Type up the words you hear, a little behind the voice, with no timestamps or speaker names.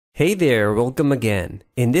Hey there, welcome again.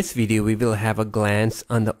 In this video, we will have a glance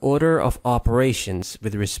on the order of operations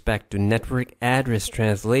with respect to network address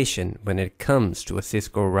translation when it comes to a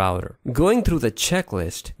Cisco router. Going through the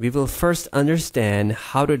checklist, we will first understand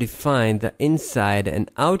how to define the inside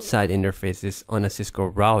and outside interfaces on a Cisco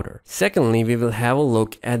router. Secondly, we will have a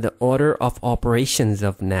look at the order of operations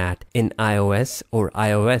of NAT in iOS or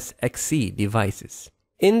iOS XE devices.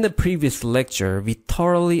 In the previous lecture, we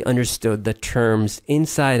thoroughly understood the terms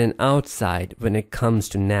inside and outside when it comes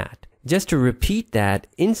to NAT. Just to repeat that,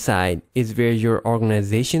 inside is where your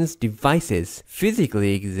organization's devices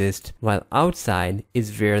physically exist, while outside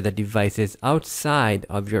is where the devices outside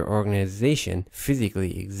of your organization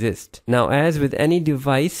physically exist. Now, as with any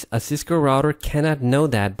device, a Cisco router cannot know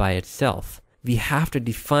that by itself. We have to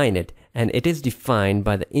define it, and it is defined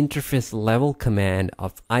by the interface level command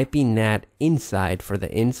of IPNAT inside for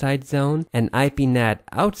the inside zone and IPNAT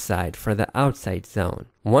outside for the outside zone.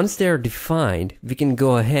 Once they are defined, we can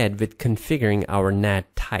go ahead with configuring our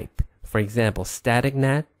NAT type. For example, static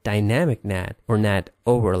NAT, dynamic NAT, or NAT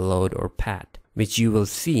overload or PAT, which you will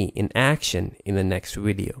see in action in the next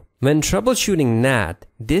video. When troubleshooting NAT,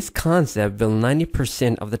 this concept will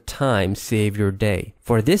 90% of the time save your day.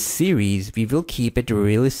 For this series, we will keep it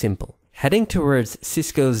really simple. Heading towards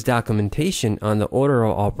Cisco's documentation on the order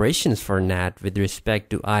of operations for NAT with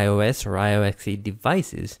respect to iOS or iOS XE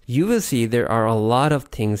devices, you will see there are a lot of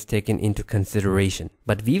things taken into consideration.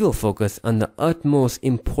 But we will focus on the utmost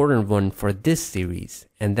important one for this series,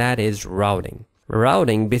 and that is routing.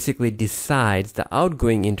 Routing basically decides the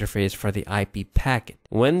outgoing interface for the IP packet.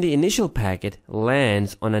 When the initial packet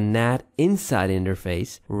lands on a NAT inside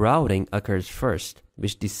interface, routing occurs first,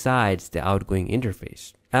 which decides the outgoing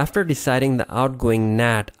interface. After deciding the outgoing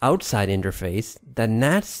NAT outside interface, the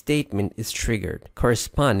NAT statement is triggered,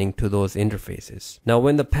 corresponding to those interfaces. Now,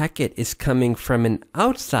 when the packet is coming from an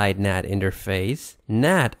outside NAT interface,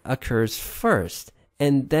 NAT occurs first,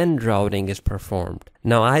 and then routing is performed.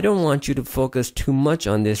 Now, I don't want you to focus too much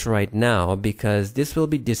on this right now because this will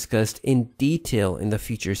be discussed in detail in the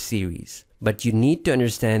future series. But you need to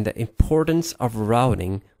understand the importance of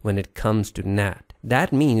routing when it comes to NAT.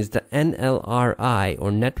 That means the NLRI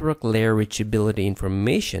or network layer reachability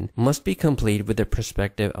information must be complete with the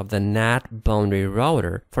perspective of the NAT boundary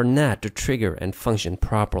router for NAT to trigger and function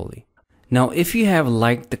properly. Now, if you have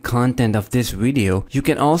liked the content of this video, you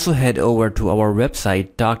can also head over to our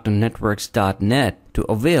website drnetworks.net to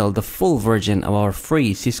avail the full version of our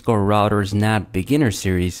free Cisco Routers NAT Beginner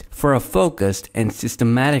series for a focused and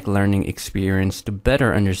systematic learning experience to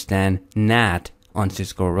better understand NAT on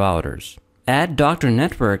Cisco routers. At Dr.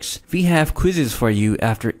 Networks, we have quizzes for you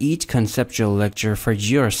after each conceptual lecture for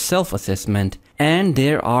your self-assessment, and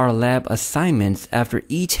there are lab assignments after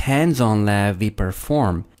each hands-on lab we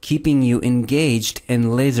perform, keeping you engaged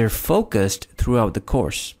and laser-focused throughout the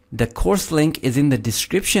course. The course link is in the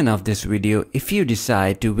description of this video if you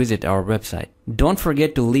decide to visit our website. Don't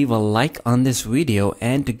forget to leave a like on this video,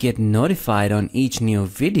 and to get notified on each new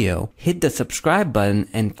video, hit the subscribe button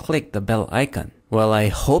and click the bell icon. Well, I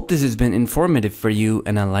hope this has been informative for you,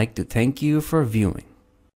 and I'd like to thank you for viewing.